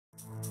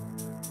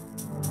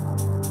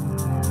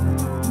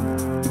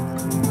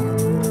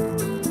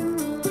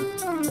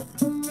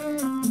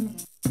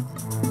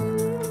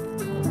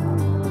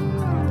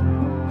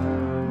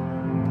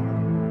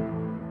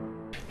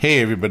Hey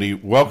everybody,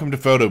 welcome to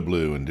Photo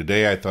Blue, and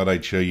today I thought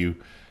I'd show you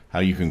how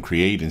you can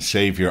create and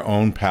save your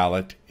own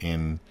palette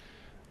in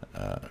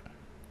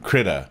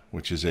Krita,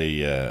 which is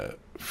a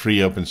free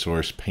open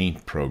source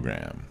paint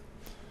program.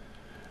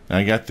 Now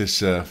I got this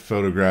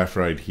photograph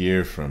right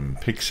here from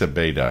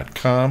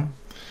pixabay.com,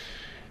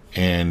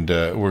 and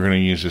we're going to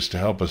use this to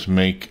help us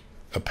make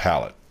a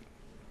palette.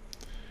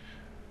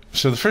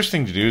 So the first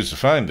thing to do is to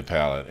find the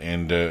palette,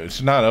 and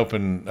it's not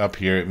open up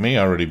here. It may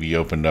already be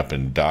opened up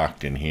and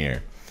docked in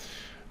here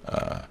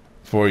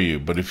for you,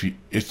 but if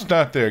it's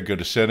not there, go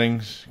to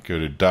settings, go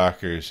to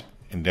dockers,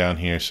 and down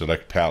here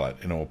select palette,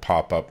 and it will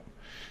pop up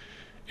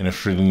in a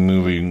freely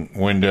moving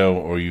window,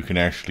 or you can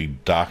actually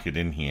dock it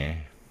in here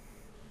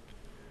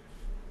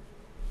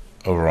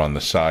over on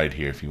the side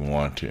here if you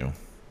want to.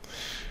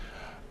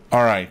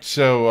 Alright,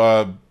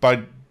 so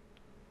by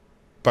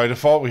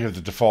default we have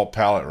the default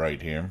palette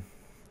right here.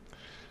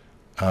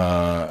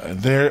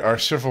 There are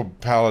several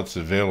palettes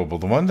available.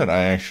 The one that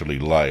I actually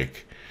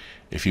like,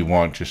 if you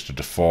want just a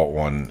default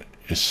one,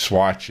 is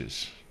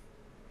swatches.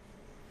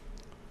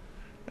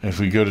 And if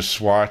we go to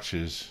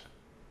swatches,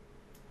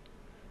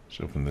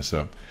 let's open this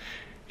up.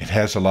 It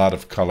has a lot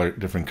of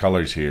different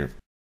colors here,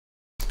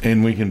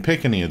 and we can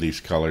pick any of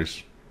these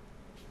colors.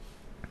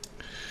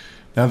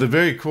 Now the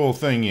very cool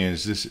thing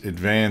is this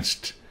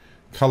advanced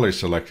color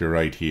selector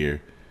right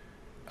here.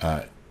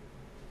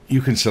 You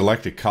can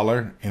select a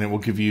color and it will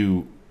give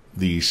you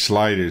the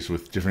sliders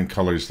with different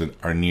colors that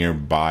are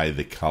nearby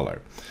the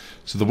color.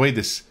 So the way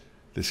this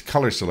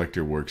color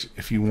selector works,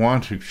 if you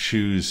want to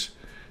choose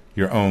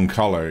your own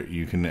color,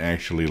 you can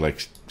actually,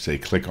 like, say,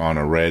 click on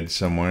a red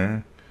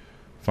somewhere,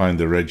 find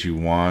the red you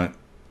want,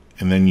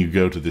 and then you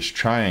go to this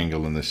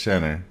triangle in the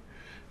center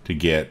to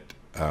get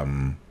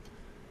the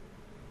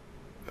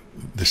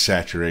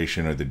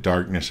saturation or the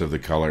darkness of the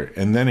color,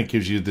 and then it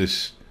gives you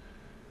this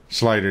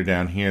slider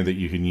down here that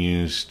you can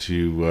use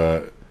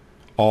to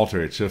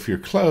alter it. So if you're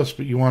close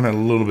but you want a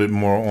little bit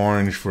more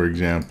orange, for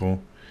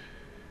example,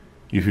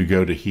 you could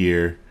go to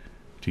here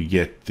to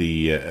get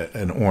the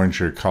an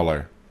oranger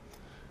color.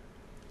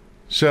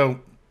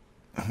 So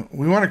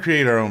we want to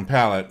create our own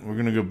palette. We're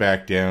going to go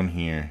back down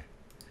here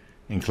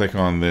and click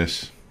on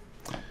this,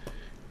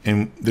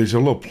 and there's a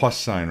little plus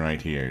sign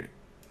right here,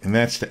 and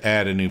that's to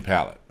add a new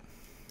palette.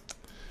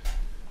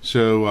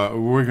 So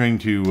we're going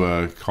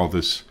to call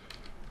this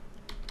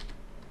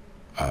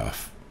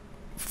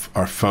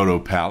our photo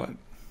palette.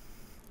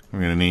 We're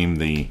going to name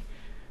the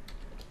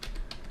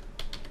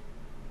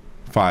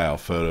file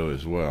photo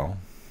as well,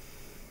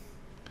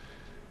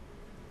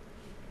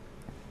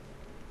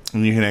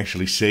 and you can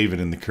actually save it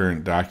in the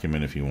current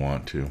document if you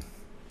want to.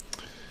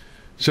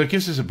 So it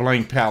gives us a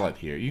blank palette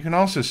here. You can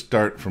also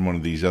start from one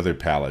of these other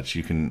palettes.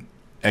 You can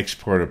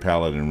export a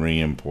palette and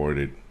re-import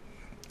it,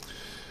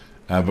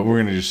 but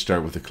we're going to just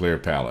start with a clear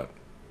palette.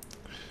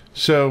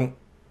 So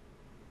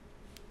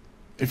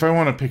if I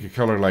want to pick a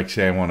color, like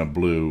say I want a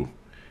blue,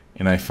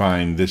 and I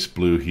find this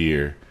blue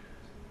here,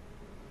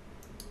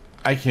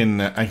 I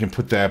can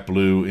put that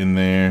blue in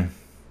there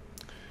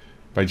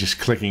by just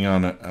clicking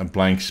on a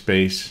blank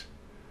space.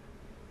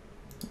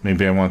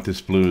 Maybe I want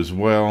this blue as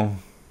well.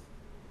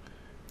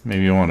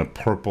 Maybe I want a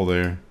purple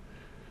there.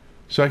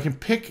 So I can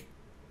pick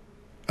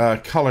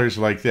colors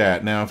like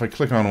that. Now if I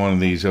click on one of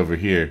these over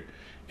here,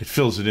 it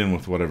fills it in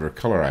with whatever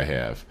color I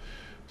have.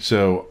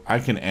 So I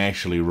can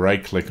actually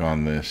right click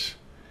on this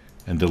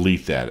and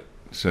delete that.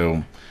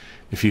 So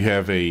if you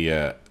have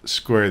a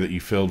square that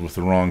you filled with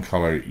the wrong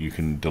color, you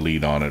can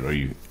delete on it, or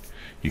you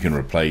can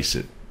replace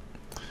it.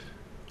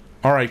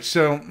 Alright,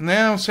 so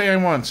now say I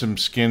want some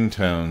skin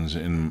tones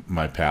in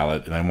my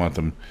palette, and I want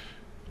them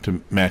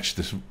to match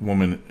this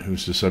woman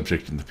who's the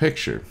subject in the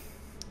picture.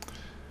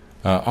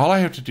 All I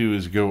have to do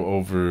is go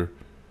over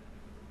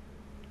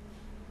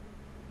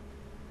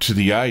to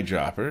the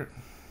eyedropper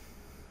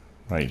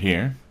right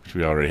here, which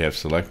we already have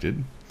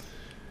selected,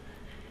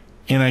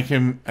 and I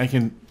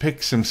can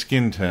pick some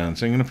skin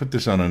tones. I'm going to put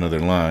this on another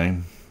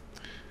line,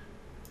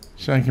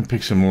 so I can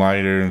pick some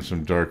lighter and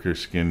some darker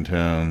skin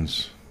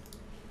tones.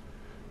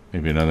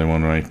 Maybe another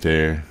one right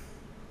there.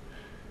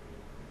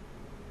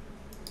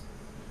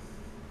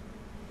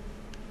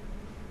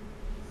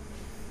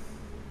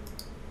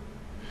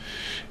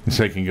 And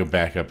so I can go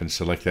back up and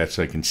select that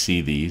so I can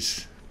see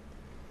these.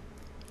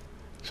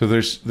 So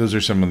those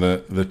are some of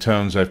the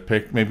tones I've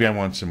picked. Maybe I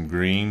want some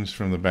greens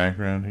from the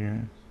background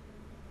here.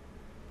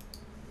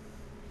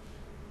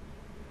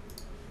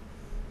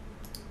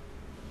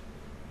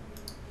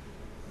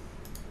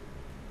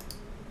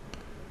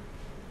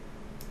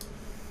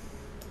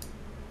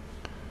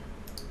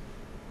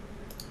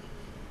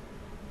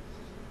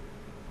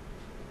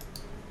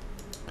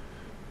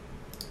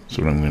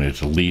 So what I'm going to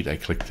delete, I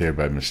clicked there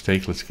by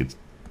mistake. Let's get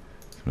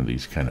some of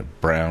these kind of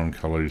brown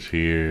colors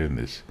here, and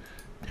this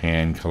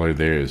tan color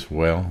there as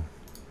well.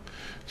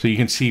 So you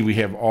can see we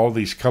have all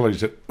these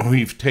colors that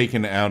we've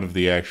taken out of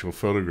the actual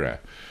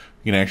photograph.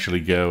 You can actually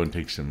go and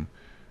take some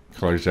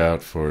colors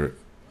out from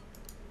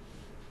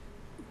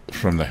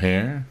the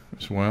hair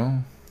as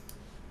well.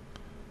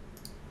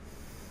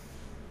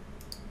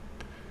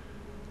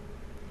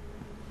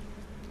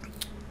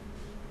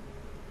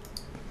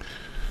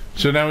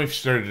 So now we've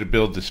started to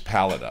build this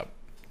palette up.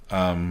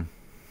 And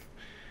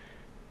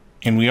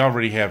we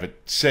already have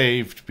it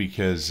saved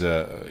because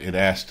it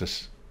asked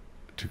us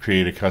to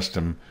create a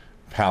custom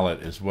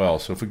palette as well.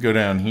 So if we go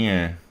down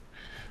here,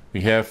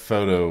 we have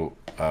photo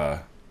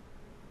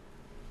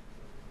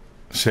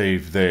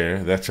saved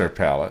there. That's our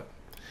palette.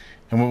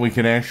 And what we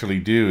can actually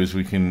do is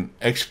we can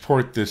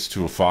export this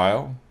to a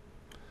file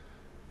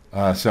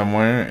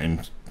somewhere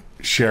and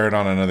share it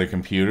on another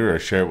computer or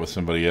share it with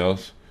somebody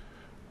else.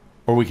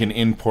 Or we can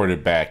import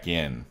it back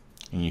in.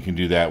 And you can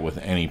do that with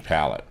any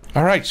palette.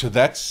 Alright, so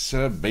that's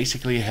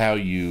basically how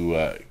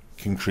you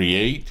can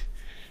create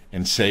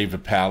and save a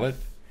palette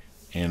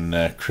in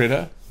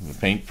Krita, the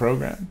paint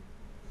program.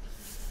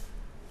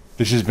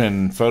 This has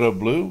been Photo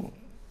Blue,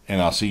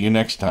 and I'll see you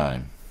next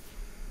time.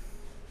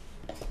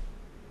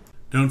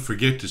 Don't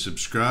forget to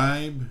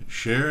subscribe,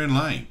 share, and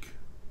like.